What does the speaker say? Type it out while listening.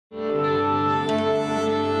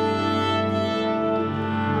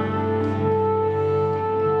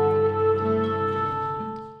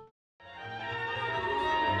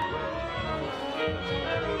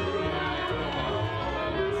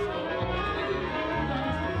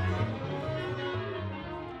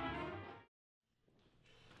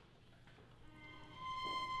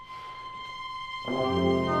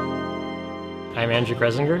I'm Andrew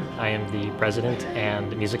Kresinger. I am the president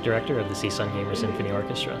and music director of the CSUN Gamer Symphony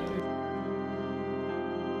Orchestra.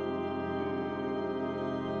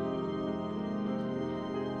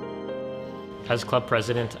 As club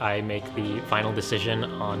president, I make the final decision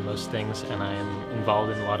on most things, and I am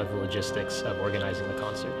involved in a lot of the logistics of organizing the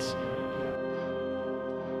concerts.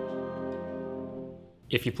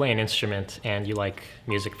 If you play an instrument and you like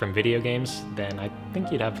music from video games, then I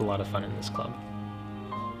think you'd have a lot of fun in this club.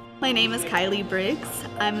 My name is Kylie Briggs.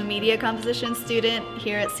 I'm a media composition student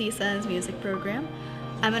here at CSUN's music program.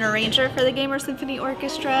 I'm an arranger for the Gamer Symphony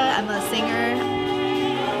Orchestra. I'm a singer.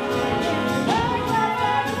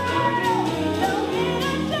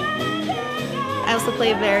 I also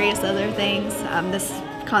play various other things. This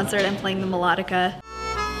concert I'm playing the melodica.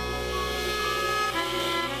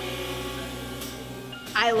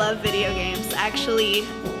 I love video games. Actually,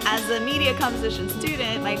 as a media composition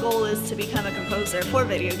student, my goal is to become a composer for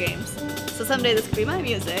video games. So someday this could be my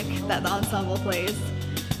music that the ensemble plays.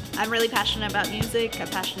 I'm really passionate about music. I'm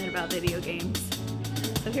passionate about video games.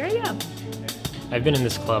 So here I am. I've been in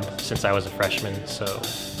this club since I was a freshman, so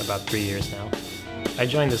about 3 years now. I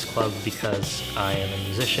joined this club because I am a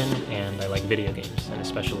musician and I like video games, and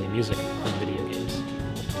especially music on video games.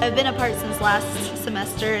 I've been a part since last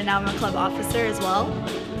semester, and now I'm a club officer as well.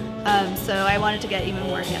 So I wanted to get even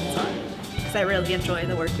more hands-on because I really enjoy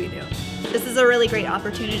the work we do. This is a really great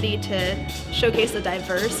opportunity to showcase a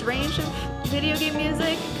diverse range of video game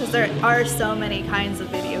music because there are so many kinds of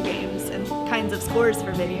video games and kinds of scores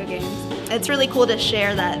for video games. It's really cool to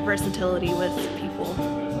share that versatility with people.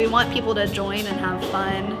 We want people to join and have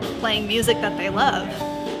fun playing music that they love.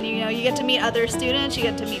 You know, you get to meet other students, you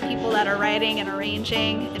get to meet people that are writing and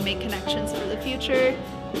arranging and make connections for the future.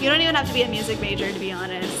 You don't even have to be a music major, to be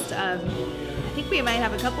honest. I think we might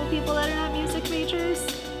have a couple people that are not music majors.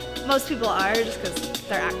 Most people are, just because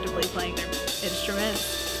they're actively playing their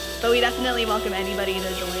instruments. But we definitely welcome anybody to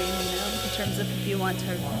join, you know, in terms of if you want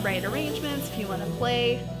to write arrangements, if you want to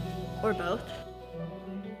play, or both.